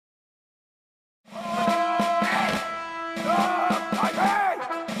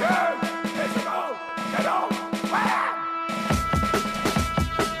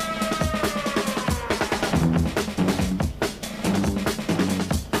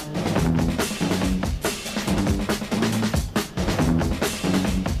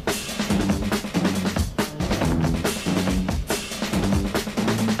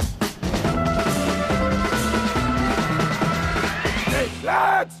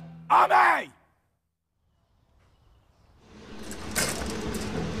Army!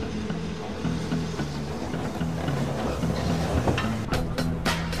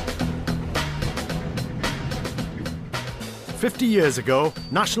 "50 years ago,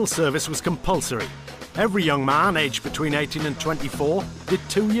 national service was compulsory. Every young man aged between 18 and 24 did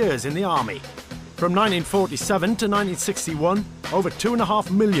 2 years in the army. From 1947 to 1961, over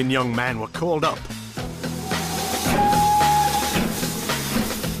 2.5 million young men were called up.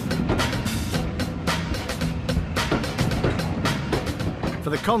 For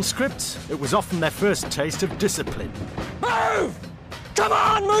the conscripts, it was often their first taste of discipline. Move! Come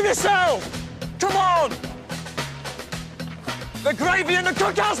on, move yourself! Come on! The gravy in the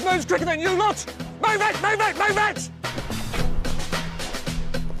cookhouse moves quicker than you lot! Move it, move it, move it!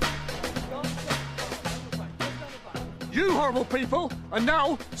 You horrible people are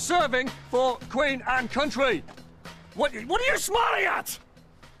now serving for Queen and country. What are you smiling at?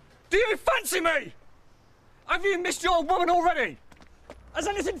 Do you fancy me? Have you missed your woman already? Has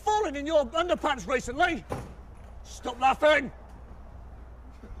anything fallen in your underpants recently? Stop laughing!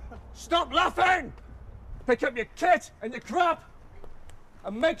 Stop laughing! Pick up your kit and your crap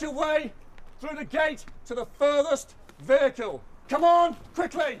and make your way through the gate to the furthest vehicle. Come on,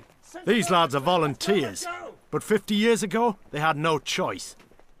 quickly! These lads are volunteers, but 50 years ago, they had no choice.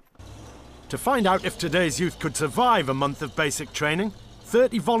 To find out if today's youth could survive a month of basic training,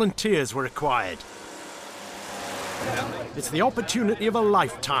 30 volunteers were required. It's the opportunity of a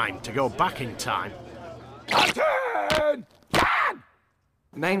lifetime to go back in time. Captain!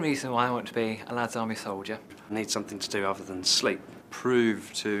 The main reason why I want to be a Lads Army soldier. I need something to do other than sleep.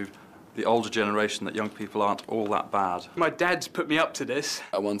 Prove to the older generation that young people aren't all that bad. My dad's put me up to this.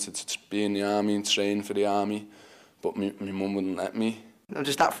 I wanted to be in the army and train for the army, but my mum wouldn't let me. I'm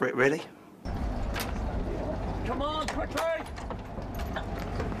just up for it, really. Come on, quickly!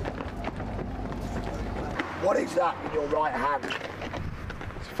 What is that in your right hand?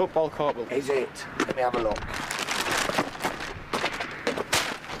 It's a football corporal. Is it? Let me have a look.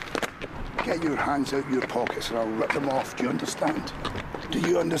 Get your hands out your pockets and I'll rip them off. Do you understand? Do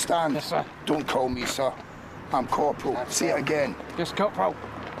you understand? Yes, sir. Don't call me sir. I'm corporal. Say it again. Yes, corporal.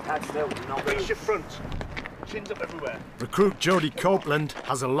 That's still not Face your front. Chins up everywhere. Recruit Jody Copeland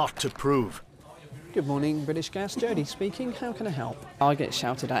has a lot to prove. Good morning, British Gas. Jody speaking. How can I help? I get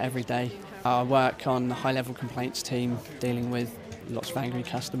shouted at every day. I work on the high-level complaints team, dealing with lots of angry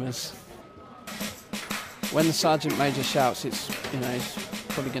customers. When the Sergeant Major shouts, it's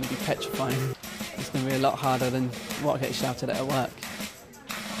probably going to be petrifying. It's going to be a lot harder than what I get shouted at work.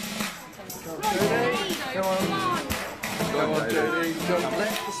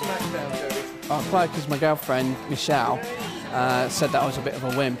 I applied because my girlfriend, Michelle, said that I was a bit of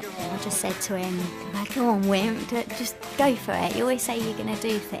a wimp. I just said to him, "Come on, wimp, just go for it. You always say you're going to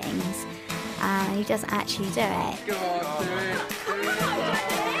do things, and he doesn't actually do it." Go on, do it.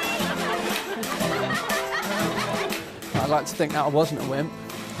 I'd like to think that I wasn't a wimp.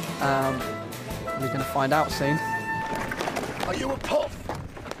 We're going to find out soon. Are you a puff?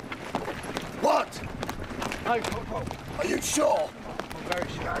 What? No, corporal. Are you sure? I'm very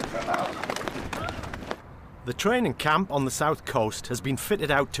sure. The training camp on the south coast has been fitted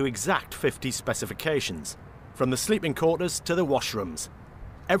out to exact 50 specifications, from the sleeping quarters to the washrooms.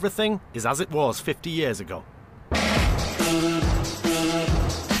 Everything is as it was 50 years ago.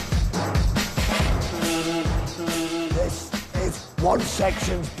 This is one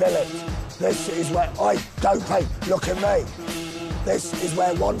section's billet. This is where Dopey, look at me. This is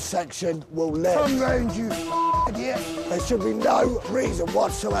where one section will live. Come round, you idiot. There should be no reason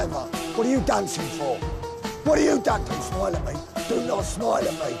whatsoever. What are you dancing for? What are you dancing? Don't smile at me. Do not smile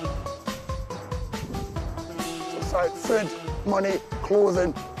at me. It's like food, money,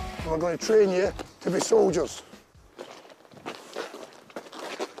 clothing. We're going to train you to be soldiers.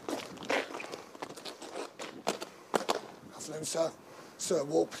 Afternoon, sir. Sir,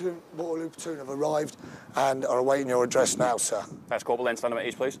 Waterloo platoon have arrived and are awaiting your address now, sir. That's Corporal then, stand up at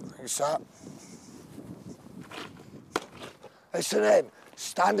ease, please. Thank you, sir. Listen in.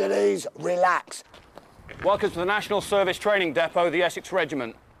 Stand at ease, relax. Welcome to the National Service Training Depot, the Essex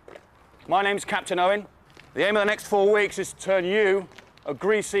Regiment. My name's Captain Owen. The aim of the next 4 weeks is to turn you, a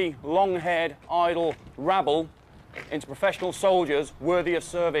greasy, long-haired, idle rabble, into professional soldiers worthy of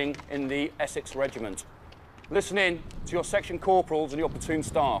serving in the Essex Regiment. Listen in to your section corporals and your platoon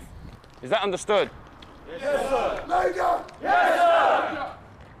staff. Is that understood? Yes, sir. Major! Yes, sir!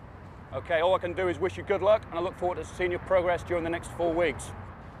 OK, all I can do is wish you good luck, and I look forward to seeing your progress during the next 4 weeks.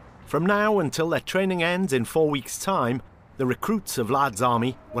 From now until their training ends in 4 weeks' time, the recruits of Lads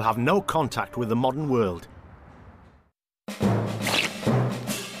Army will have no contact with the modern world.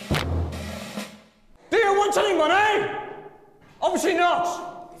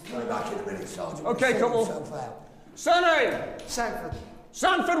 Okay, couple. Surname? Sanford.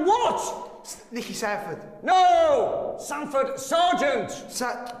 Sanford what? Nicky Sanford. No! Sanford Sergeant.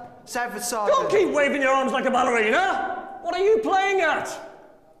 Sanford Sergeant. Don't keep waving your arms like a ballerina. What are you playing at?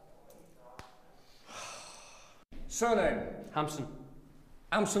 Surname? Hampson.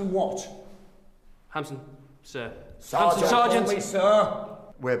 Hampson what? Hampson, sir. Sergeant. Sergeant. Call me, sir.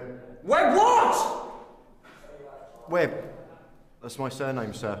 Webb. Webb what? Webb. That's my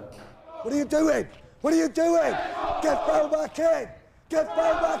surname, sir. What are you doing? What are you doing? Get thrown back in! Get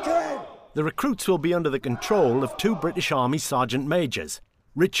thrown back in! The recruits will be under the control of 2 British Army Sergeant Majors,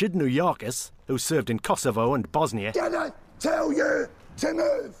 Richard Nuyakis, who served in Kosovo and Bosnia, Did I tell you to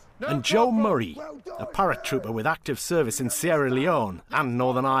move? and Joe Murray, a paratrooper with active service in Sierra Leone and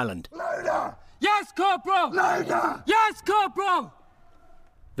Northern Ireland. Loader! Yes, Corporal! Loader! Yes, Corporal!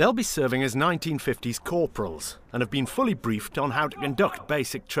 They'll be serving as 1950s corporals and have been fully briefed on how to conduct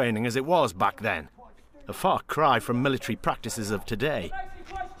basic training as it was back then. A far cry from military practices of today.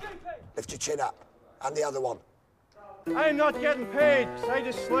 Lift your chin up. And the other one. I'm not getting paid, because I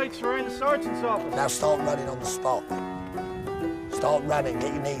just slates around the sergeant's office. Now start running on the spot. Start running.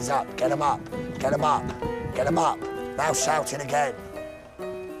 Get your knees up. Get them up. Get them up. Get them up. Now shouting again.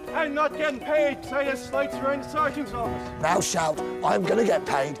 I'm not getting paid, because I just slates around the sergeant's office. Now shout, I'm going to get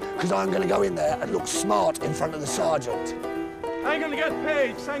paid because I'm going to go in there and look smart in front of the sergeant. I'm going to get paid,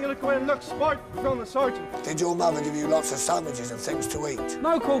 because I'm going to go in and look smart in front of the sergeant. Did your mother give you lots of sandwiches and things to eat?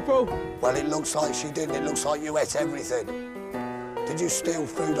 No, Corporal. Well, it looks like she didn't. It looks like you ate everything. Did you steal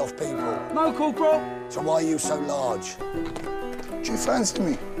food off people? No, Corporal. So why are you so large? Do you fancy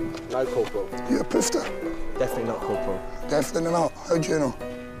me? No, Corporal. You a pifter? Definitely not Corporal. Definitely not. How do you know?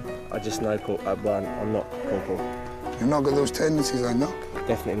 I just know I'm not Corporal. You've not got those tendencies, I know.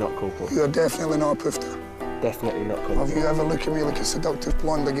 Definitely not Corporal. You're definitely not a pifter. Definitely not Corporal. If you ever look at me like a seductive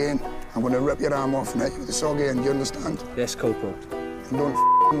blonde again, I'm going to rip your arm off and hit you with a soggy end, you understand? Yes, Corporal. And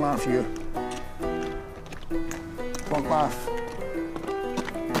don't laugh, you. Don't laugh.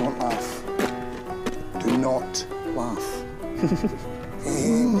 Don't laugh. Do not laugh. Do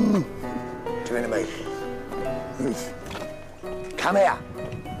you mean to me? Move. Come here.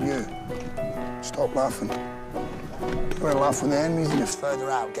 You. Stop laughing. You want to laugh when the enemy's in Just further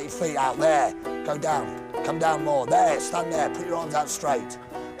out. Get your feet out there. Go down. Come down more. There. Stand there. Put your arms out straight.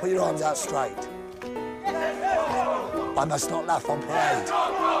 Put your arms out straight. I must not laugh on parade.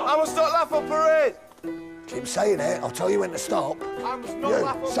 I must not laugh on parade. Keep saying it. I'll tell you when to stop. I must not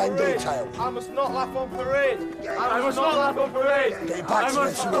laugh on same parade. detail. I must not laugh on parade. I must not laugh on parade. Get your backs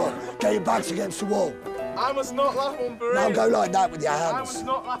against the wall. Get your backs against the wall. I must not laugh on parade. Now go like that with your I hands. must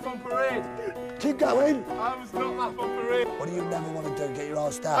not laugh on parade. Keep going. I must not laugh on parade. What do you never want to do? Get your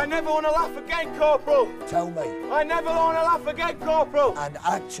ass down. I never want to laugh again, Corporal. Tell me. I never want to laugh again, Corporal. And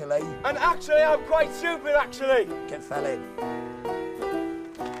actually, I'm quite stupid, actually. Get fell in.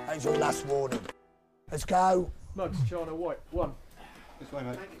 That's your last warning. Let's go. Mugs, China White, 1. This way,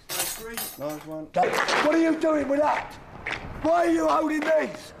 mate. Nice one. Go. What are you doing with that? Why are you holding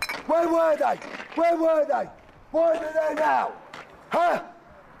these? Where were they? Where were they? Why are they there now? Huh?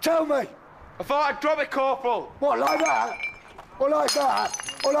 Tell me. I thought I'd drop it, Corporal. What, like that? Or like that?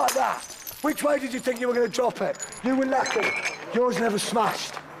 Or like that? Which way did you think you were going to drop it? You were lucky. Yours never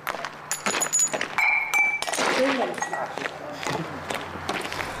smashed. You never smashed.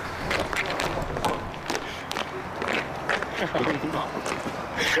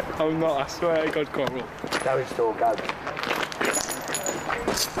 I'm not, I swear to God, Corporal. Go in store, go.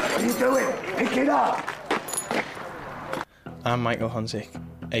 What are you doing? Pick it up. I'm Michael Honzik,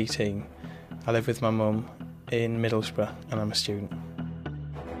 18. I live with my mum in Middlesbrough and I'm a student.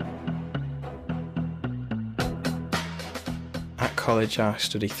 At college I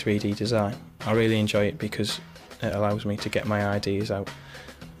study 3D design. I really enjoy it because it allows me to get my ideas out.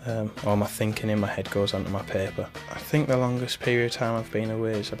 All my thinking in my head goes onto my paper. I think the longest period of time I've been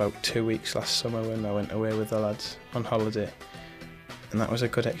away is about 2 weeks last summer when I went away with the lads on holiday. And that was a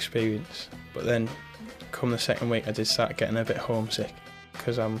good experience. But then, come the second week, I did start getting a bit homesick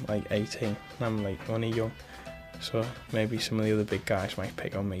because I'm like 18 and I'm like only young. So maybe some of the other big guys might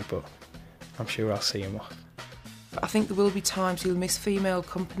pick on me, but I'm sure I'll see him off. I think there will be times he'll miss female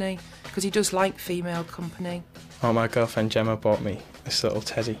company because he does like female company. Oh, my girlfriend Gemma bought me this little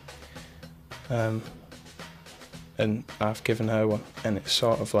teddy, and I've given her one, and it's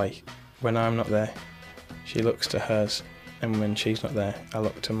sort of like when I'm not there, she looks to hers, and when she's not there, I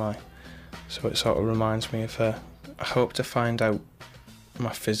look to mine. So it sort of reminds me of her. I hope to find out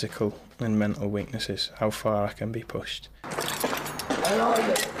my physical and mental weaknesses, how far I can be pushed.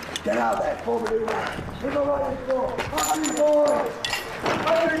 Get out there, form a new line. Look right in the door. Up you boys!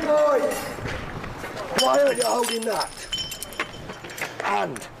 Up you boys! Why aren't you holding that?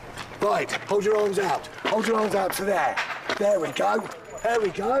 And, right, hold your arms out. Hold your arms out to there. There we go. There we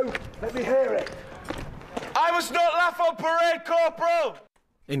go. Let me hear it. I must not laugh on parade, Corporal!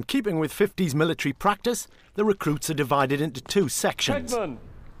 In keeping with 50s military practice, the recruits are divided into two sections. Heckman,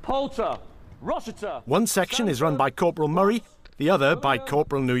 Poulter, Rossiter. One section is run by Corporal Murray, the other by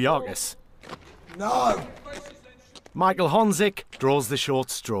Corporal New Yorkers. No! Michael Honzik draws the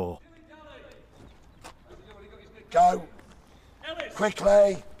short straw. Go.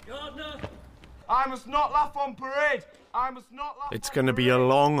 Quickly. I must not laugh on parade! I must not laugh It's going to be a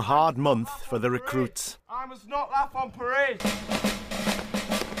long, hard month for the recruits. I must not laugh on parade!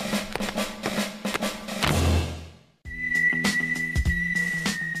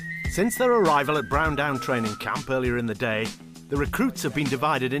 Since their arrival at Brown Down training camp earlier in the day, the recruits have been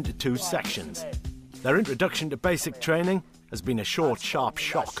divided into two sections. Their introduction to basic training has been a short, sharp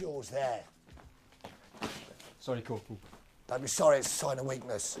shock. Yours there. Sorry, Corporal. Don't be sorry, it's a sign of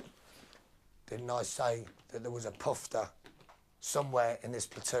weakness. Didn't I say that there was a pufter somewhere in this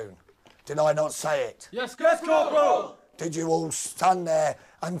platoon? Did I not say it? Yes, Corporal! Did you all stand there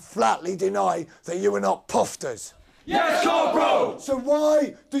and flatly deny that you were not pufters? Yes, Corporal! So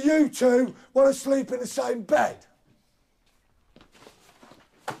why do you two want to sleep in the same bed?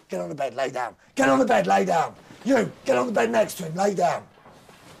 Get on the bed, lay down. Get on the bed, lay down. You, get on the bed next to him, lay down.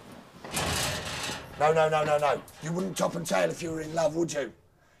 No. You wouldn't top and tail if you were in love, would you?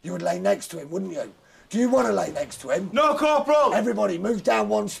 You would lay next to him, wouldn't you? Do you want to lay next to him? No, Corporal! Everybody, move down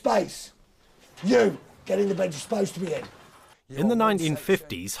one space. You, get in the bed you're supposed to be in. In the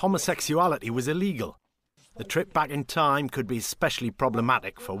 1950s, homosexuality was illegal. The trip back in time could be especially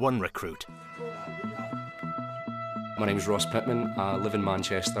problematic for one recruit. My name's Ross Pittman. I live in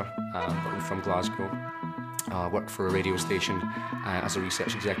Manchester, but I'm from Glasgow. I work for a radio station as a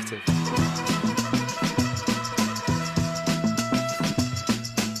research executive.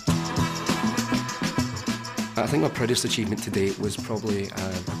 I think my proudest achievement to date was probably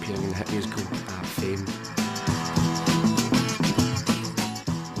appearing in the hit musical Fame.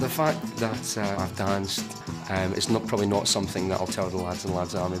 The fact that I've danced it's probably not something that I'll tell the lads in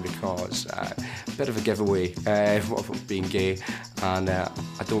Lads Army because a bit of a giveaway of being gay, and I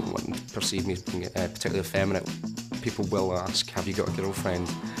don't want to perceive me as being particularly effeminate. People will ask, have you got a girlfriend?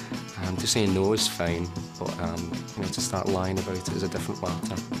 Just saying no is fine, but to start lying about it is a different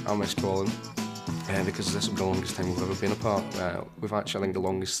matter. I miss Colin. Because this will be the longest time we've ever been apart. We've actually, I think the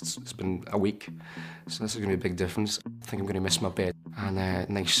longest, it's been a week, so this is going to be a big difference. I think I'm going to miss my bed and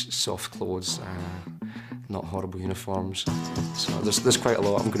nice soft clothes, not horrible uniforms. So there's quite a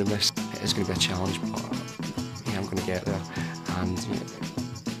lot I'm going to miss. It is going to be a challenge, but yeah, I'm going to get there, and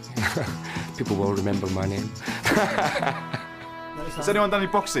people will remember my name. Has anyone done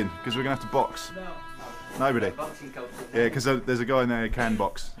any boxing? Because we're going to have to box. No. Nobody? Yeah, because there's a guy in there who can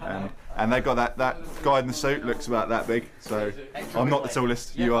box, and they've got that guy in the suit looks about that big, so I'm not the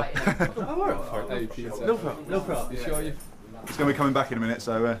tallest, you are. No problem. Sure you? It's going to be coming back in a minute,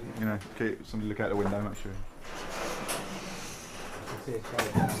 so, keep somebody look out the window, make sure.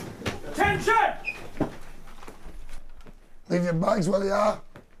 Attention! Leave your bags where they are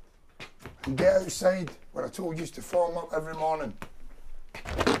and get outside where I told you to form up every morning.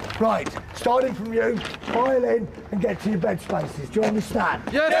 Right, starting from you, file in and get to your bed spaces. Do you understand?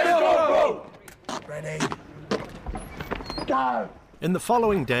 Yes, Corporal! Ready? Go! In the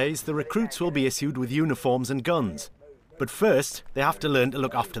following days, the recruits will be issued with uniforms and guns. But first, they have to learn to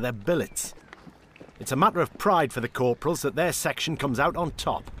look after their billets. It's a matter of pride for the corporals that their section comes out on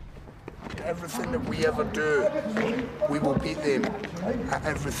top. Everything that we ever do, we will beat them at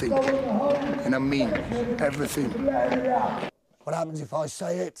everything. And I mean everything. What happens if I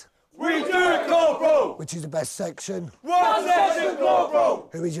say it? We do it, Corporal! Which is the best section? One section, Corporal!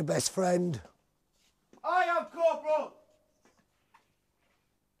 Who is your best friend? I am Corporal!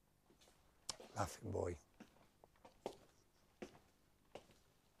 Laughing boy.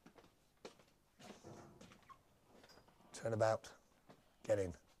 Turn about. Get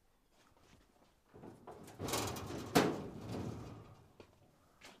in.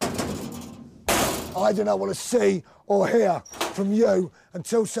 I do not want to see or hear from you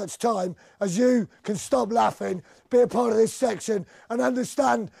until such time as you can stop laughing, be a part of this section, and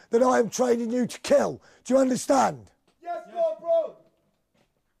understand that I am training you to kill. Do you understand? Yes, Corporal!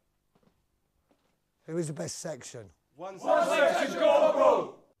 Who is the best section? One section,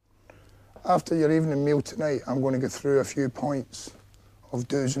 Corporal! After your evening meal tonight, I'm going to go through a few points of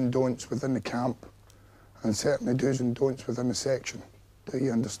do's and don'ts within the camp, and certainly do's and don'ts within the section. Do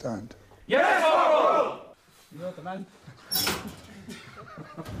you understand? Yes, Corporal! You're the man.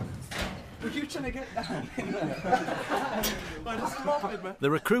 Were you trying to get down? I just mopped, man.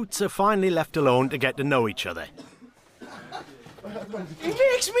 The recruits are finally left alone to get to know each other. He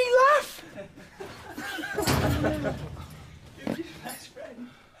makes me laugh!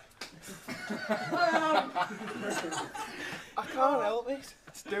 I can't help it.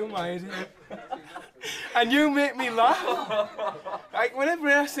 It's doing my head. And you make me laugh. Like, whenever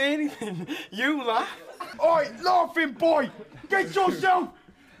I say anything, you laugh. Oi, laughing boy! Get yourself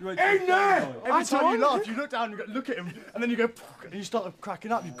in there! Every time you laugh, you look down, you look at him, and then you go, and you start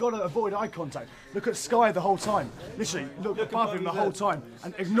cracking up. You've got to avoid eye contact. Look at Sky the whole time. Literally, look above him the whole time,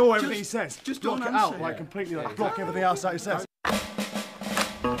 and ignore everything he says. Just block it out, like completely, like block everything else that he says.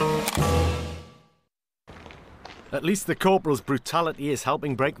 At least the corporal's brutality is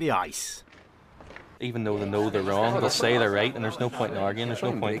helping break the ice. Even though they know they're wrong, they'll say they're right, and there's no point in arguing. There's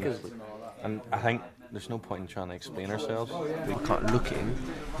no point. And I think there's no point in trying to explain ourselves. You can't look at him.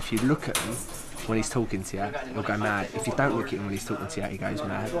 If you look at him when he's talking to you, he'll go mad. If you don't look at him when he's talking to you, he goes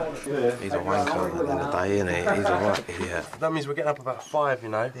mad. He's a wanker at the end of the day, isn't he? He's a right idiot. That means we're getting up about 5, you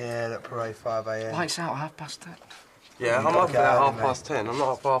know? Yeah, that parade 5 a.m. Lights out 10:30. Yeah, I'm up at 10:30. I'm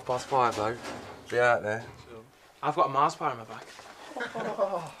not up for 5:30 though. Be out there. I've got a Mars bar in my back.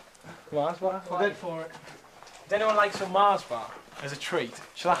 Mars bar? I went for it. Does anyone like some Mars bar as a treat?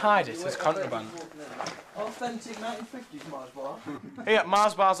 Shall I hide it as contraband? Authentic 1950s Mars bar. Here,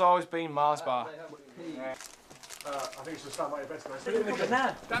 Mars bar's always been Mars bar. I think it's just stand by your bed,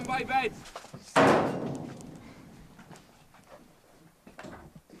 guys. Stand by bed.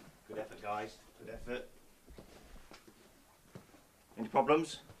 Good effort, guys. Good effort. Any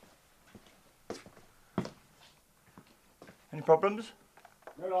problems? Any problems?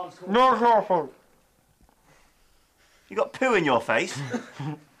 No, Corporal. You got poo in your face?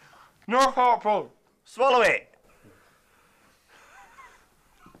 No, Corporal. Swallow it.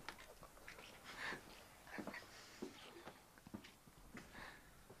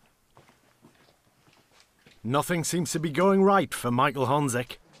 Nothing seems to be going right for Michael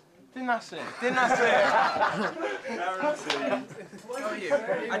Honzik. Didn't I say it? Didn't I say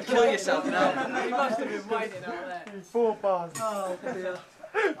it? I'd kill yourself now. You must have been waiting out there. 4 bars. Oh, dear.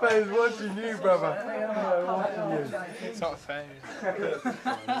 But he's watching you, brother. It's not fair.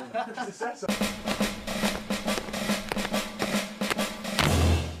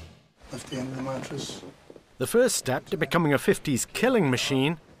 Lift the end of the mattress. The first step to becoming a 50s killing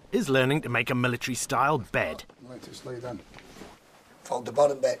machine is learning to make a military-style bed. Let it lay down. Fold the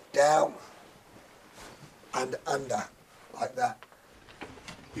bottom bit down and under, like that.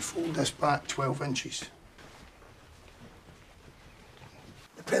 You fold this back 12 inches.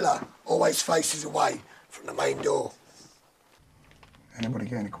 The pillar always faces away from the main door. Anybody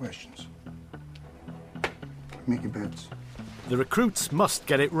got any questions? Make your beds. The recruits must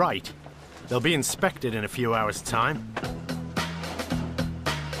get it right. They'll be inspected in a few hours' time.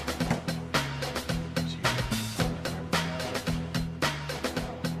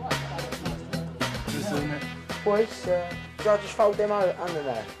 Boys, do I just fold them out under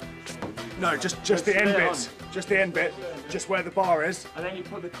there? No, just the end bits. Just the end bit. Just where the bar is. And then you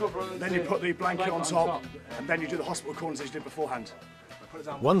put the cover on. Then you put the blanket on top. And then you do the hospital corners as you did beforehand.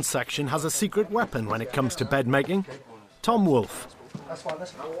 One section has a secret weapon when it comes to bed making. Tom Wolfe. That's fine,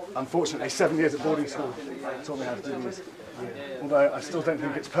 that's fine. Unfortunately, 7 years at boarding school taught me how to do this. Although I still don't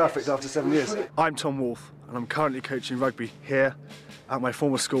think it's perfect after 7 years. I'm Tom Wolfe, and I'm currently coaching rugby here at my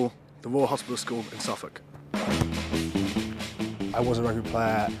former school, the Royal Hospital School in Suffolk. I was a rugby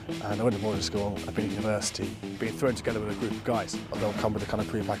player and I went to boarding school, I've been at university, being thrown together with a group of guys. They'll come with a kind of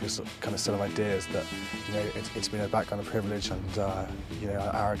pre-packaged kind of set of ideas that, you know, it's been a background of privilege and, you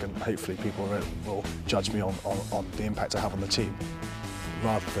know, arrogant. Hopefully people will judge me on the impact I have on the team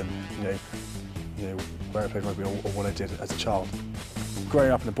rather than, you know, where I played rugby or what I did as a child.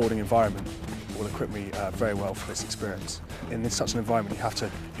 Growing up in a boarding environment will equip me very well for this experience. In such an environment, you have to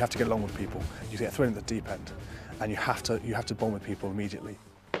get along with people. You get thrown at the deep end. And you have to bond with people immediately.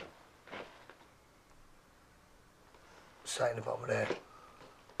 Sat in the bottom of there.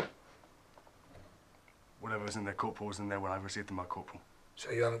 Whatever was in there, Corporal, was in there when I received them by Corporal. So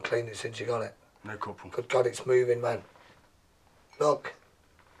you haven't cleaned it since you got it? No, Corporal. Good God, it's moving, man. Look.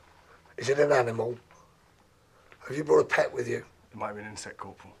 Is it an animal? Have you brought a pet with you? It might be an insect,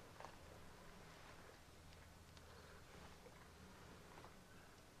 Corporal.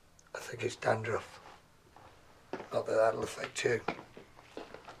 I think it's dandruff. Not that that'll affect you.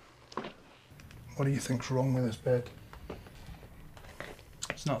 What do you think's wrong with this bed?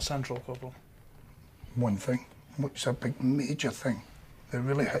 It's not central, Corporal. One thing. What's a big major thing that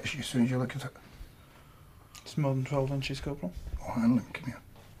really hits you as soon as you look at it? It's more than 12 inches, Corporal. Oh, Hanlon, come here.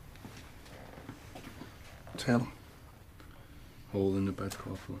 Tell him. Hole in the bed,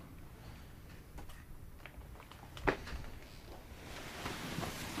 Corporal.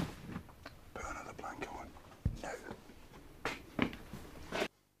 Put another blanket on.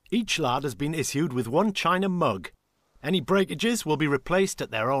 Each lad has been issued with one china mug. Any breakages will be replaced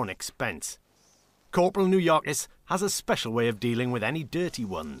at their own expense. Corporal New Yorkis has a special way of dealing with any dirty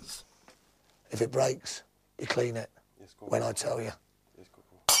ones. If it breaks, you clean it. When I tell you.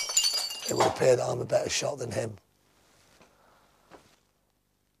 It would appear that I'm a better shot than him.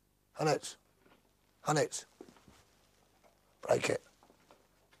 Hunnits. Hunnits. Break it.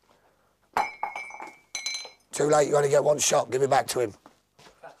 Too late, you only get one shot. Give it back to him.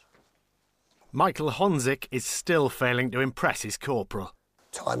 Michael Honzik is still failing to impress his corporal.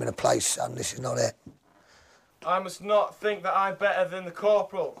 Time and a place, son. This is not it. I must not think that I'm better than the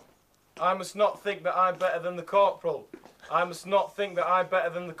corporal. I must not think that I'm better than the corporal. I must not think that I'm better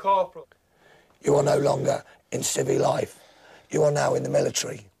than the corporal. You are no longer in civil life. You are now in the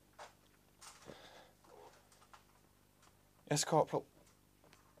military. Yes, Corporal.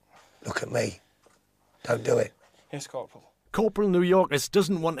 Look at me. Don't do it. Yes, Corporal. Corporal New Yorkis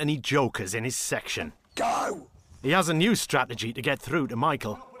doesn't want any jokers in his section. Go! He has a new strategy to get through to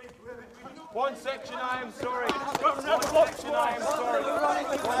Michael. One section, I am sorry. One section, I am sorry.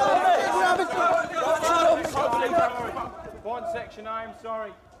 One section, I am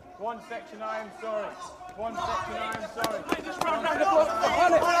sorry. One section, I am sorry. One section, I am sorry. Just run round the block.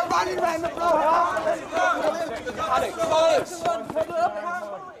 Run round the block.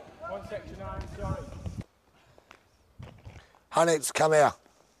 One section, I am sorry. Hunnits, come here.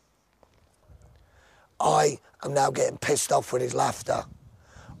 I am now getting pissed off with his laughter.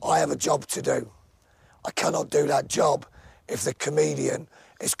 I have a job to do. I cannot do that job if the comedian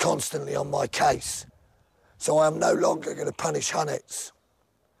is constantly on my case. So I am no longer going to punish Hunnits.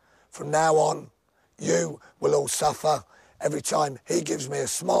 From now on, you will all suffer every time he gives me a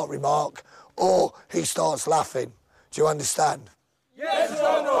smart remark or he starts laughing. Do you understand? Yes,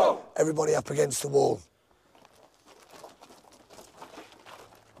 General! Everybody up against the wall.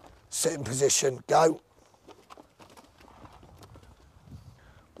 Sit in position, go.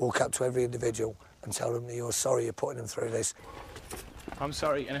 Walk up to every individual and tell them that you're sorry you're putting them through this. I'm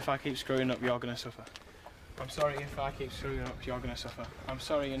sorry, and if I keep screwing up, you're going to suffer. I'm sorry if I keep screwing up, you're going to suffer. I'm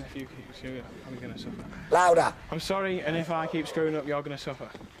sorry, and if you keep screwing up, I'm going to suffer. Louder. I'm sorry, and if I keep screwing up, you're going to suffer.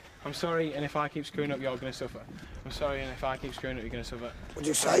 I'm sorry, and if I keep screwing up, you're going to suffer. I'm sorry, and if I keep screwing up, you're going to suffer. What'd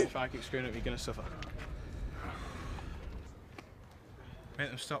you say? If I keep screwing up, you're going to suffer. Make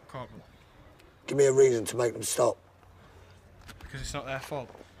them stop, Corporal. Give me a reason to make them stop. Because it's not their fault.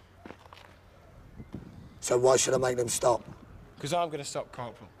 So why should I make them stop? Because I'm going to stop,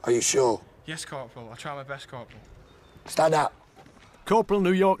 Corporal. Are you sure? Yes, Corporal. I'll try my best, Corporal. Stand up. Corporal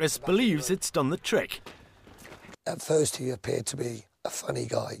New Yorkis believes it's done the trick. At first he appeared to be a funny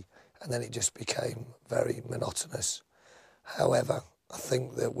guy, and then it just became very monotonous. However, I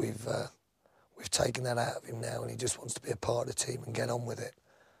think that we've taken that out of him now, and he just wants to be a part of the team and get on with it.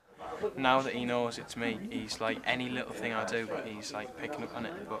 Now that he knows it's me, he's like, any little thing I do, he's like picking up on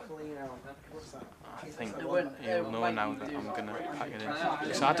it, but I think he'll know now that I'm going to pack it in.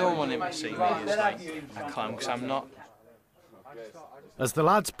 Because I don't want him to see me as like a clown, because I'm not. As the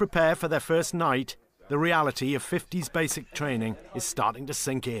lads prepare for their first night, the reality of 50s basic training is starting to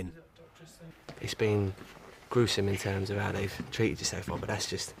sink in. It's been gruesome in terms of how they've treated you so far, but that's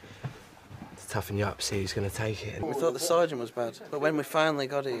just to toughen you up, see who's going to take it. We thought the sergeant was bad, but when we finally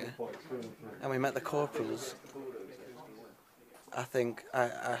got here and we met the corporals, I think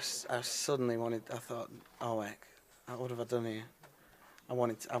I suddenly wanted. I thought, oh heck, what have I done here? I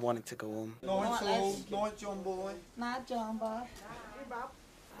wanted to go home. Night, John boy. Night, John boy.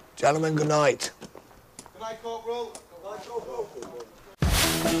 Gentlemen, good night. Good night, Corporal. Good night, Corporal.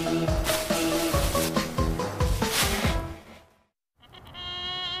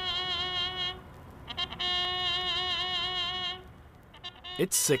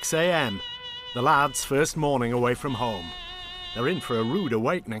 It's 6 a.m. The lads' first morning away from home. They're in for a rude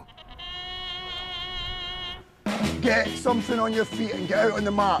awakening. Get something on your feet and get out on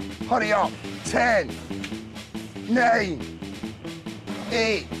the mat. Hurry up. 10, 9,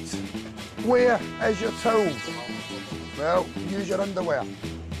 8. Where is your towels? Well, use your underwear.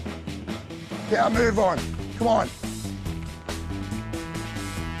 Get a move on. Come on.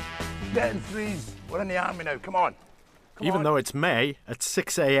 Get in threes. We're in the army now. Come on. Even though it's May, at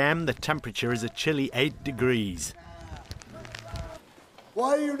 6 a.m. the temperature is a chilly 8 degrees.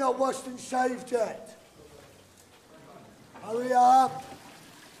 Why are you not washed and shaved yet? Hurry up.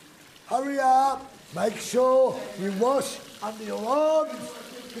 Hurry up. Make sure you wash under your arms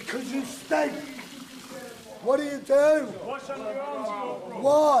because you stink. What do you do? Wash under your arms, Corporal.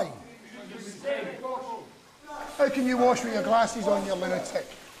 Why? How can you wash with your glasses on, you lunatic?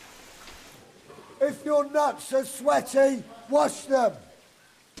 If your nuts are sweaty, wash them.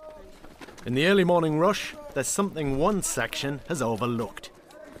 In the early morning rush, there's something one section has overlooked.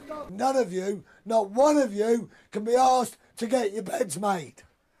 None of you, not one of you, can be asked to get your beds made.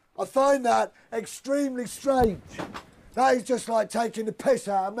 I find that extremely strange. That is just like taking the piss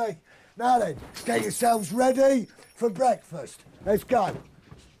out of me. Now then, get yourselves ready for breakfast. Let's go.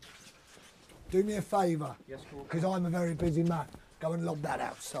 Do me a favour, because I'm a very busy man. Go and lob that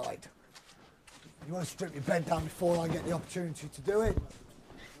outside. You want to strip your bed down before I get the opportunity to do it?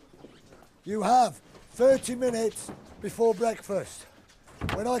 You have 30 minutes before breakfast.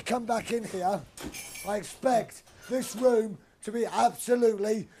 When I come back in here, I expect this room to be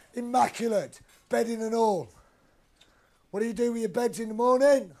absolutely immaculate, bedding and all. What do you do with your beds in the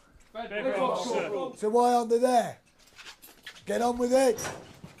morning? Bed box, sir. So why aren't they there? Get on with it.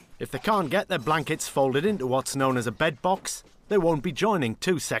 If they can't get their blankets folded into what's known as a bed box, they won't be joining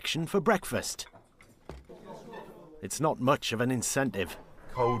 2 section for breakfast. It's not much of an incentive.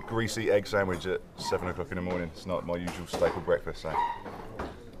 Cold, greasy egg sandwich at 7 o'clock in the morning. It's not my usual staple breakfast, so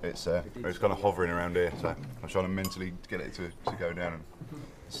it's kind of hovering around here. So I'm trying to mentally get it to go down and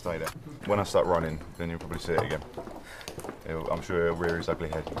stay there. When I start running, then you'll probably see it again. I'm sure he'll rear his ugly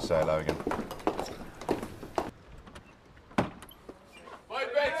head and say hello again.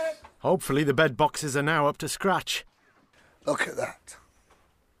 Hopefully the bed boxes are now up to scratch. Look at that.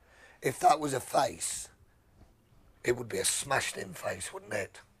 If that was a face, it would be a smashed-in face, wouldn't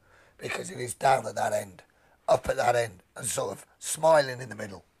it? Because it is down at that end, up at that end, and sort of smiling in the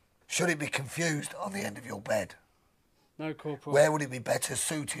middle. Should it be confused on the end of your bed? No, Corporal. Where would it be better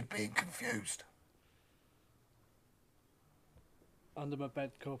suited being confused? Under my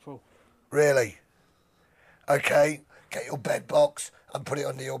bed, Corporal. Really? Okay, get your bed box and put it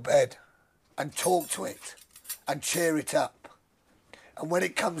under your bed. And talk to it. And cheer it up. And when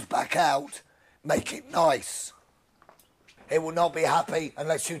it comes back out, make it nice. It will not be happy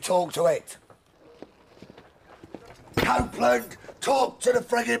unless you talk to it. Copeland, talk to the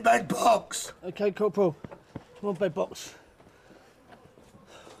frigging bed box. OK, Corporal. Come on, bed box.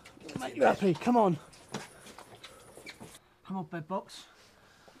 Make you happy, come on. Come on, bed box.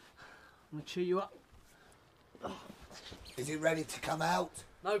 I'm going to cheer you up. Is it ready to come out?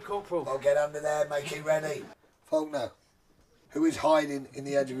 No, Corporal. Well, get under there, make it ready. Faulkner, who is hiding in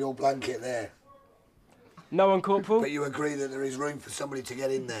the edge of your blanket there? No one, Corporal. But you agree that there is room for somebody to get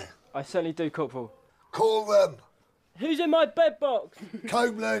in there? I certainly do, Corporal. Call them. Who's in my bed box?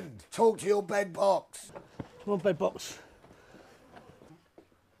 Copeland, talk to your bed box. Come on, bed box.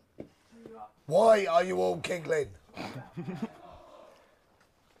 Why are you all giggling?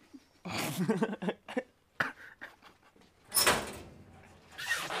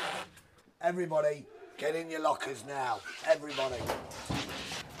 Everybody, get in your lockers now. Everybody.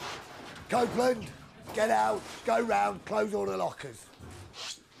 Copeland, get out, go round, close all the lockers.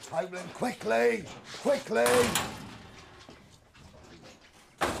 Copeland, quickly, quickly.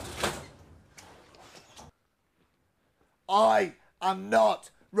 I am not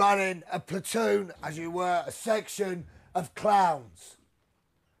running a platoon as you were a section of clowns.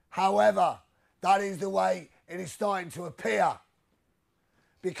 However, that is the way it is starting to appear.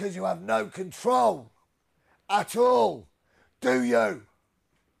 Because you have no control at all. Do you? No,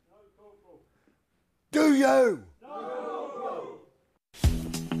 Corporal. Do you? No, Corporal.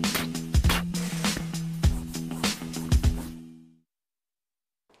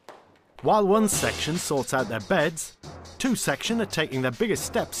 While one section sorts out their beds, 2 section are taking their biggest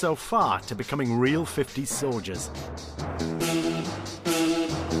step so far to becoming real 50s soldiers.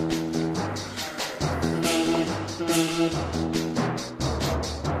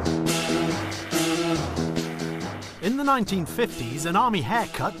 In the 1950s, an army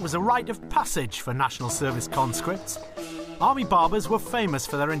haircut was a rite of passage for national service conscripts. Army barbers were famous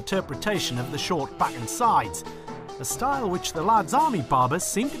for their interpretation of the short back and sides, a style which the lads' army barbers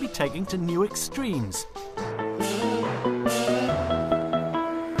seem to be taking to new extremes.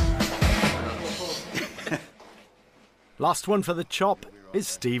 Last one for the chop is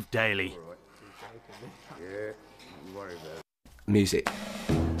Steve Daly. Music.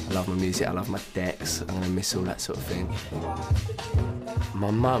 I love my music, I love my decks, I'm going to miss all that sort of thing. My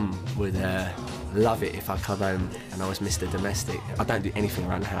mum would love it if I come home and I was Mr. Domestic. I don't do anything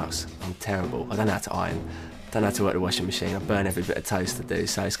around the house, I'm terrible. I don't know how to iron, I don't know how to work the washing machine, I burn every bit of toast to do,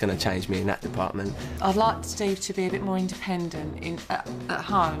 so it's going to change me in that department. I'd like Steve to be a bit more independent at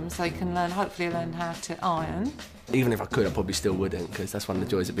home so he can hopefully learn how to iron. Even if I could, I probably still wouldn't, because that's one of the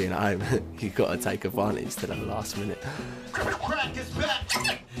joys of being at home. You've got to take advantage to the last minute.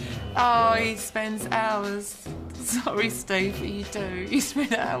 Oh, he spends hours. Sorry, Steve, but you do. You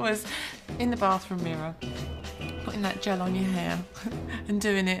spend hours in the bathroom mirror, putting that gel on your hair and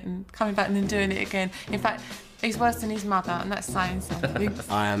doing it and coming back and then doing it again. In fact, he's worse than his mother, and that's saying something.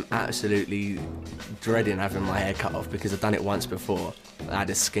 I am absolutely dreading having my hair cut off because I've done it once before. I had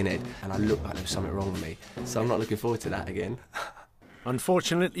a skinhead and I looked like there was something wrong with me. So I'm not looking forward to that again.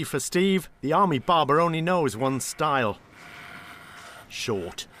 Unfortunately for Steve, the army barber only knows one style.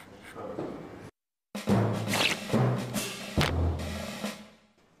 Short.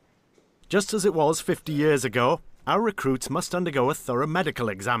 Just as it was 50 years ago, our recruits must undergo a thorough medical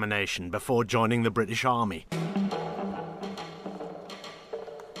examination before joining the British Army.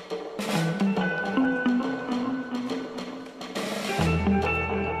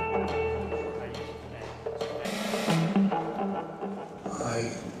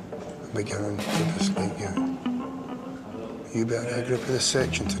 I'm beginning to dislike you. You better get a grip of this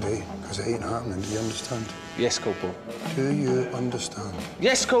section today, because it ain't happening, do you understand? Yes, Corporal. Do you understand?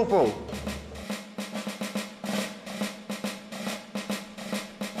 Yes, Corporal!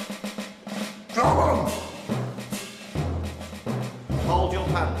 Drop him! Hold your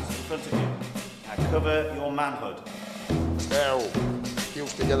hands in front of you and cover your manhood. Now,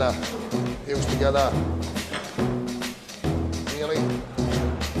 heels together. Heels together. Really?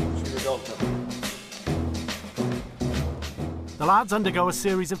 See the doctor. The lads undergo a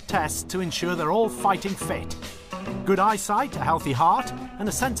series of tests to ensure they're all fighting fit. Good eyesight, a healthy heart, and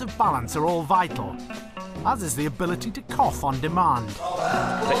a sense of balance are all vital, as is the ability to cough on demand.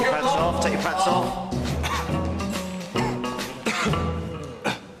 Take your pants off, take your pants off.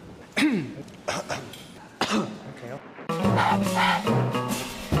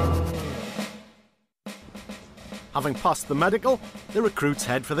 Having passed the medical, the recruits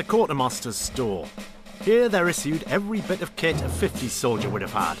head for the quartermaster's store. Here they're issued every bit of kit a 50s soldier would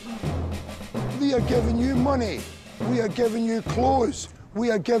have had. We are giving you money. We are giving you clothes.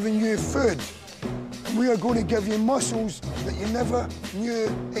 We are giving you food. We are going to give you muscles that you never knew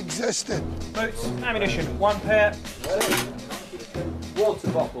existed. Boots, ammunition, 1 pair. Water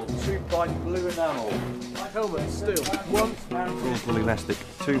bottle, 2 pint blue enamel. Helmet, steel, 1. Full elastic,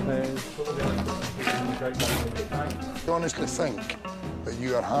 2 pairs. You honestly think that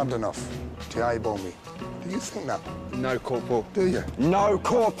you are hard enough to eyeball me? Do you think that? No, Corporal. Do you? No,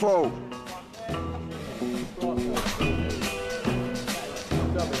 Corporal! You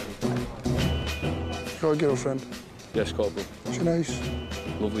got a girlfriend? Yes, Corporal. She nice?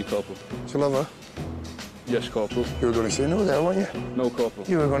 Lovely, Corporal. Do you love her? Yes, Corporal. You were going to say no there, weren't you? No, Corporal.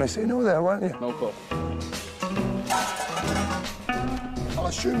 You were going to say no there, weren't you? No, Corporal. I'll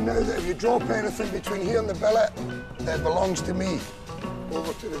assume now that if you drop anything between here and the billet, it belongs to me.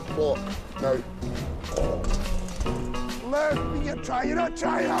 Over to the block. Now. Let me get try. You're not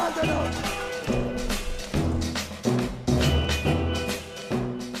trying hard enough.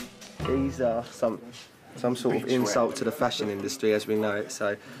 These are some sort of insult to the fashion industry as we know it,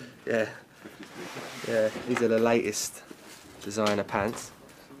 so yeah, these are the latest designer pants,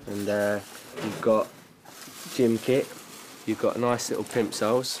 and you've got gym kit, you've got nice little pimp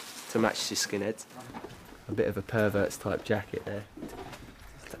soles to match your skinheads, a bit of a pervert's type jacket there.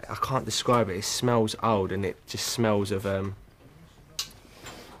 I can't describe it, it smells old and it just smells of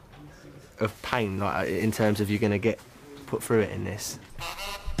pain, like in terms of you're going to get put through it in this.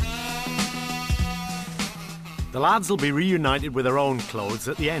 The lads will be reunited with their own clothes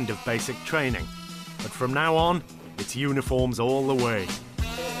at the end of basic training, but from now on, it's uniforms all the way.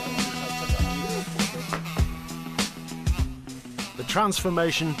 The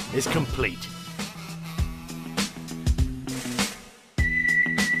transformation is complete.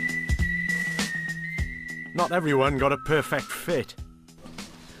 Not everyone got a perfect fit.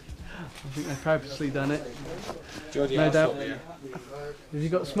 I think they've purposely done it. No doubt. Have you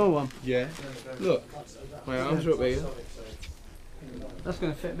got a small one? Yeah. Look, my arms are up here. That's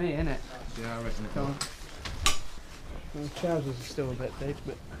going to fit me, isn't it? Yeah, I reckon. Come on. Well, trousers are still a bit big,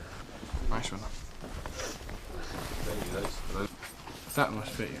 but... Nice one. That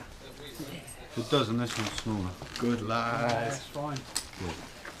must fit you. If it doesn't, this one's smaller. Good lad. That's fine.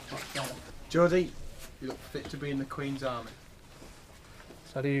 Geordie, you look fit to be in the Queen's Army.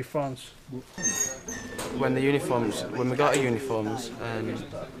 So do you, France? When we got our uniforms,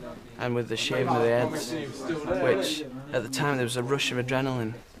 and with the shaving of the heads, which at the time there was a rush of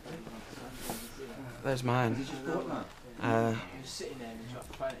adrenaline. There's mine. And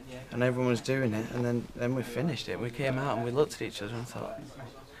everyone was doing it, and then we finished it. We came out and we looked at each other and thought,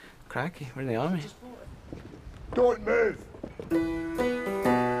 crikey, we're in the army. Don't move.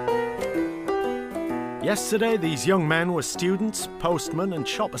 Yesterday, these young men were students, postmen and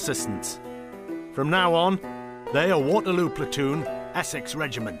shop assistants. From now on, they are Waterloo Platoon, Essex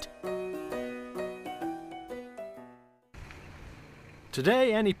Regiment.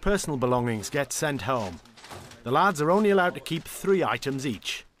 Today, any personal belongings get sent home. The lads are only allowed to keep 3 items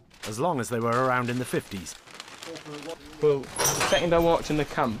each, as long as they were around in the 50s. Well, the second I walked in the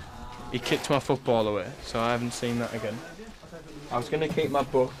camp, he kicked my football away, so I haven't seen that again. I was going to keep my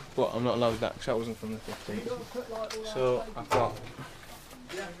book, but I'm not allowed that because that wasn't from the 15th. So I've got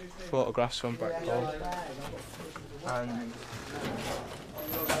photographs from back home and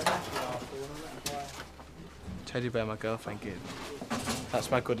teddy bear my girlfriend gave me. That's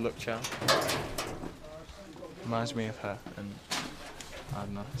my good luck charm. Reminds me of her, and I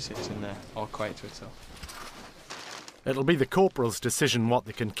don't know, it sits in there all quiet to itself. It'll be the corporal's decision what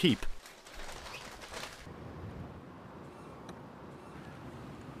they can keep.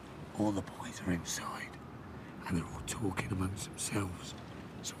 All the boys are inside, and they're all talking amongst themselves.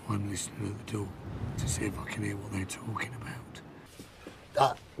 So I'm listening at the door to see if I can hear what they're talking about.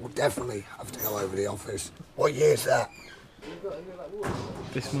 That will definitely have to go over the office. What year's that?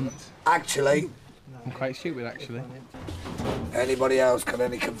 This month. Actually. I'm quite stupid, actually. Anybody else got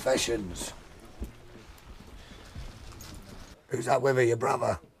any confessions? Who's that with her, your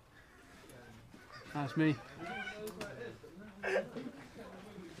brother? That's me.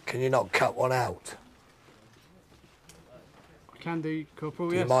 Can you not cut one out? I can do, Corporal,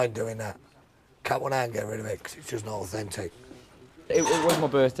 Do you mind doing that? Cut one out and get rid of it, because it's just not authentic. It was my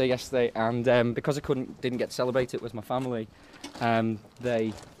birthday yesterday, and because I didn't get to celebrate it with my family, my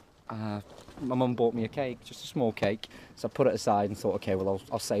mum bought me a cake, just a small cake, so I put it aside and thought, okay, well,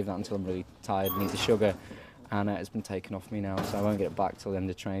 I'll save that until I'm really tired and need the sugar, and it's been taken off me now, so I won't get it back till the end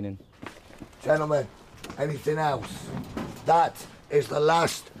of training. Gentlemen, anything else? That is the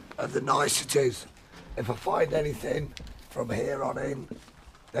last of the niceties. If I find anything from here on in,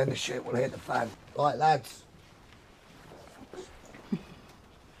 then the shit will hit the fan. Right, lads?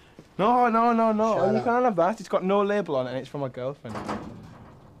 No. Shut You up. can't have that. It's got no label on it and it's from my girlfriend.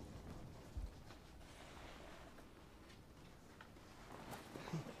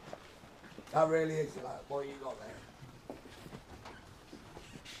 That really is like, what you got there?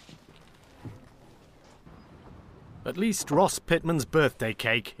 At least Ross Pittman's birthday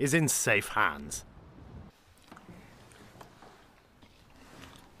cake is in safe hands.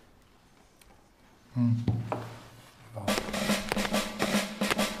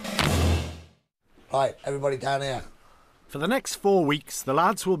 Right, everybody down here. For the next 4 weeks, the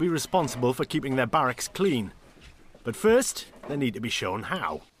lads will be responsible for keeping their barracks clean. But first, they need to be shown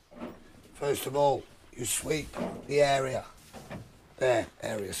how. First of all, you sweep the area. There,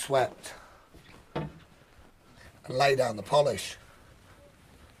 area swept. And lay down the polish.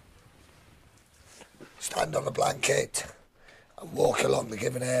 Stand on a blanket and walk along the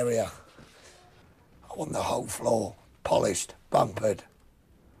given area. I want the whole floor polished, bumpered.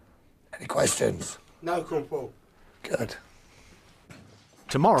 Any questions? No, Corporal. Good.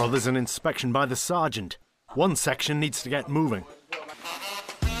 Tomorrow there's an inspection by the sergeant. One section needs to get moving.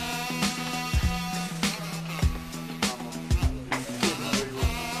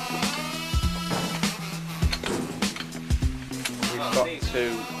 We've got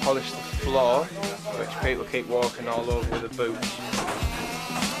to polish the floor, which people keep walking all over with the boots.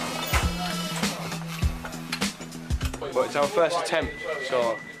 But it's our first attempt,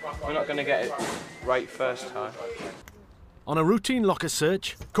 so we're not going to get it right first time. On a routine locker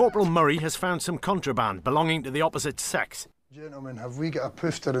search, Corporal Murray has found some contraband belonging to the opposite sex. Gentlemen, have we got a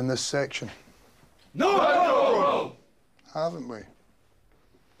poofter in this section? No, Corporal! Haven't we?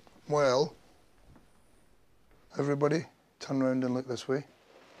 Well, everybody, turn round and look this way.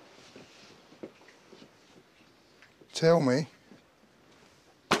 Tell me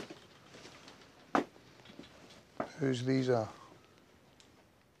whose these are.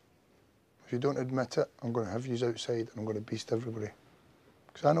 If you don't admit it, I'm going to have yous outside and I'm going to beast everybody.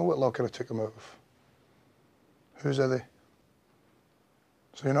 Because I know what locker I took them out of. Whose are they?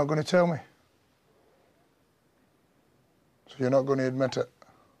 So you're not going to tell me? So you're not going to admit it?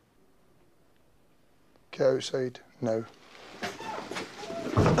 Get outside now.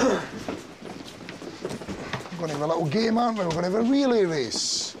 We're going to have a little game, aren't we? We're going to have a relay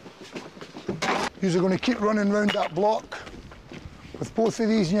race. Yous are going to keep running round that block with both of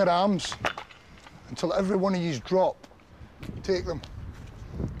these in your arms until every one of yous drop. Take them.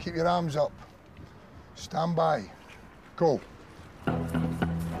 Keep your arms up. Stand by. Go.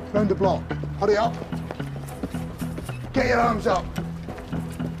 Round the block. Hurry up. Get your arms up.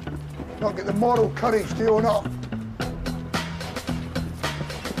 Not get the moral courage to own up.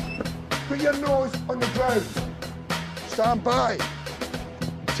 Put your nose on the ground. Stand by.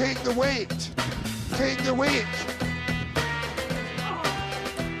 Take the weight. Take the weight.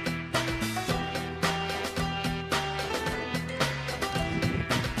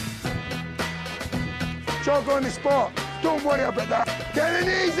 Jog on the spot. Don't worry about that. Get the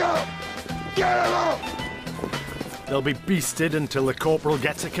knees up. Get them up. They'll be beasted until the corporal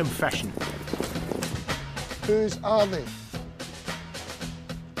gets a confession. Whose are they?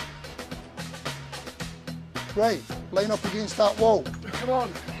 Right, line up against that wall. Come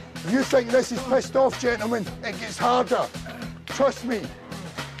on. If you think this is pissed off, gentlemen, it gets harder. Trust me.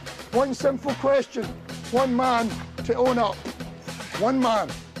 One simple question. One man to own up. One man.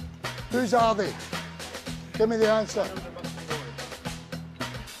 Whose are they? Give me the answer.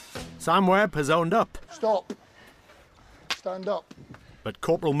 Sam Webb has owned up. Stop. Stand up. But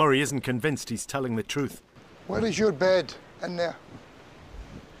Corporal Murray isn't convinced he's telling the truth. Where is your bed in there?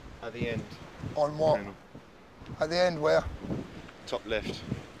 At the end. On what? At the end where? Top left.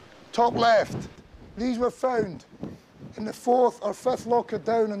 Top left. These were found in the 4th or 5th locker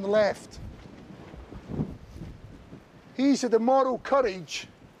down on the left. He's had the moral courage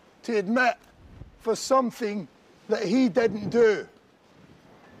to admit for something that he didn't do.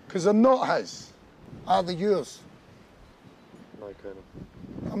 Because they're not his. Are they yours? No, Colonel.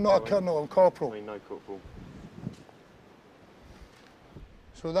 I'm not a colonel, I'm corporal. No, Corporal.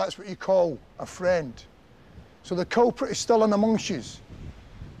 So that's what you call a friend. So the culprit is still in amongst you.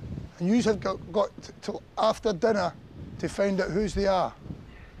 And you have got till after dinner to find out whose they are.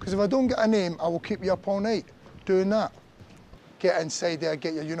 Because if I don't get a name, I will keep you up all night doing that. Get inside there,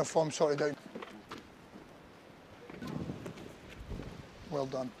 get your uniform sorted out. Well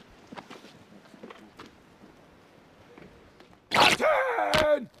done.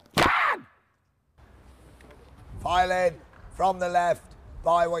 Captain! Can! File in, from the left.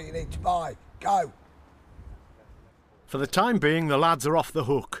 Buy what you need to buy. Go. For the time being, the lads are off the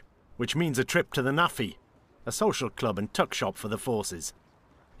hook, which means a trip to the NAFI, a social club and tuck shop for the forces.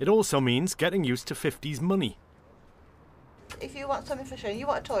 It also means getting used to 50s money. If you want something for shilling, you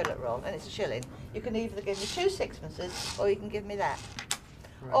want a toilet roll and it's a shilling, you can either give me 2 sixpences or you can give me that.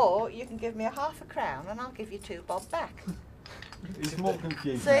 Right. Or you can give me a half a crown and I'll give you 2 bob back. He's more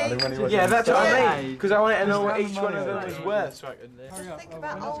confused now than when he was. Yeah, that's what I mean. Because I wanted to know what each one of them was worth. Just think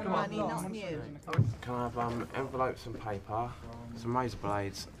about old money, not new. Can I have envelopes and paper, some razor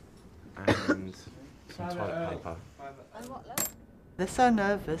blades, and some toilet paper? And what, love? They're so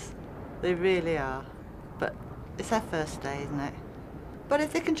nervous. They really are. But it's their first day, isn't it? But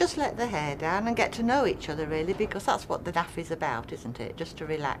if they can just let their hair down and get to know each other, really, because that's what the NAFI's about, isn't it? Just to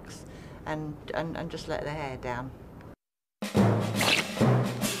relax and just let their hair down.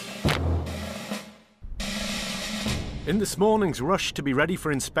 In this morning's rush to be ready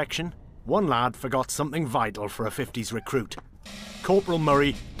for inspection, one lad forgot something vital for a 50s recruit. Corporal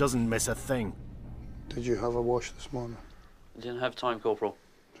Murray doesn't miss a thing. Did you have a wash this morning? I didn't have time, Corporal.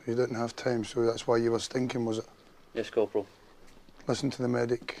 So you didn't have time, so that's why you were stinking, was it? Yes, Corporal. Listen to the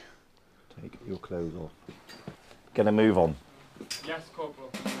medic. Take your clothes off. Gonna move on. Yes, Corporal.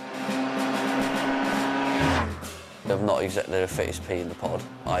 I'm not exactly the fittest pea in the pod.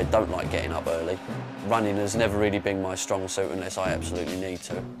 I don't like getting up early. Running has never really been my strong suit unless I absolutely need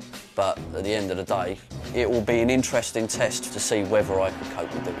to. But at the end of the day, it will be an interesting test to see whether I can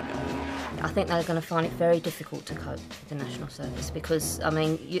cope with doing it or not. I think they're going to find it very difficult to cope with the National Service because, I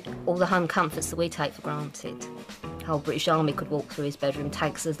mean, all the home comforts that we take for granted. The whole British Army could walk through his bedroom,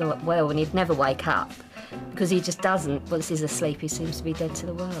 takes us well, and he'd never wake up because he just doesn't. Once he's asleep, he seems to be dead to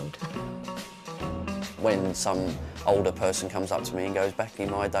the world. When some older person comes up to me and goes, back in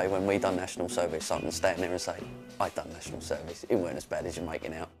my day when we done National Service, I can stand there and say, I've done National Service. It weren't as bad as you're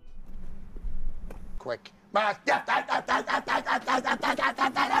making out. Quick. Let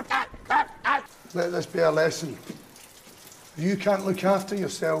this be a lesson. If you can't look after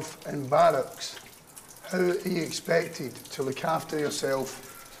yourself in barracks, how are you expected to look after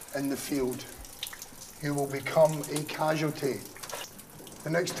yourself in the field? You will become a casualty.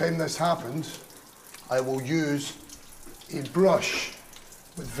 The next time this happens, I will use a brush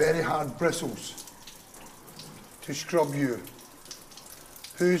with very hard bristles to scrub you.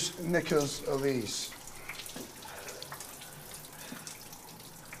 Whose knickers are these?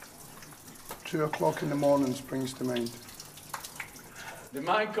 2 o'clock in the morning springs to mind. The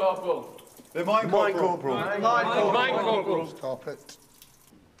Mine Corporal. The Mine Corporal. Mine Corporal. Stop it.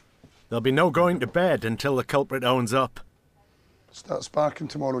 There'll be no going to bed until the culprit owns up. Start sparking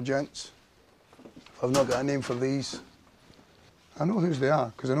tomorrow, gents. If I've not got a name for these, I know whose they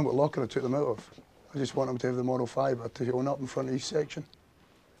are, because I know what locker I took them out of. I just want them to have the moral fibre to own up in front of each section.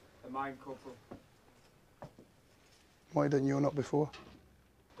 mine, Corporal. Why didn't you own up before?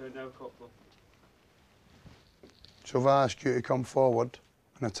 Don't know, Corporal. So if I asked you to come forward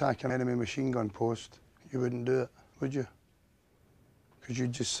and attack an enemy machine gun post, you wouldn't do it, would you? Because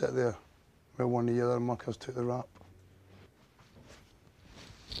you'd just sit there where one of the other muckers took the rap.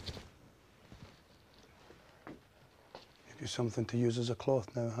 You've got something to use as a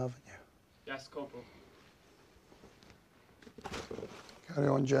cloth now, haven't you? Yes, Corporal. Carry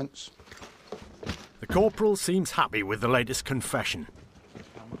on, gents. The corporal seems happy with the latest confession.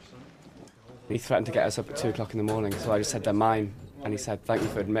 He threatened to get us up at 2 o'clock in the morning, so I just said they're mine, and he said thank you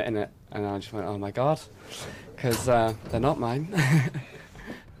for admitting it, and I just went, oh my God, because they're not mine.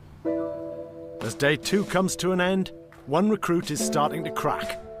 As day 2 comes to an end, one recruit is starting to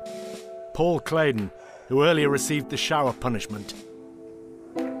crack. Paul Claydon, who earlier received the shower punishment.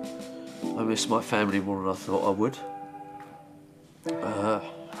 I miss my family more than I thought I would.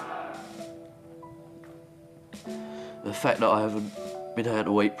 The fact that I haven't been able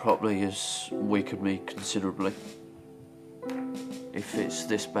to eat properly has weakened me considerably. If it's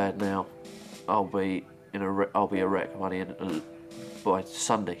this bad now, I'll be a wreck by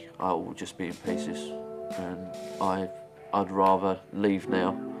Sunday. I will just be in pieces, and I'd rather leave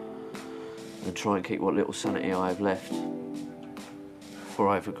now than try and keep what little sanity I have left before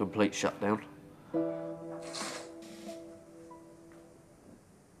I have a complete shutdown.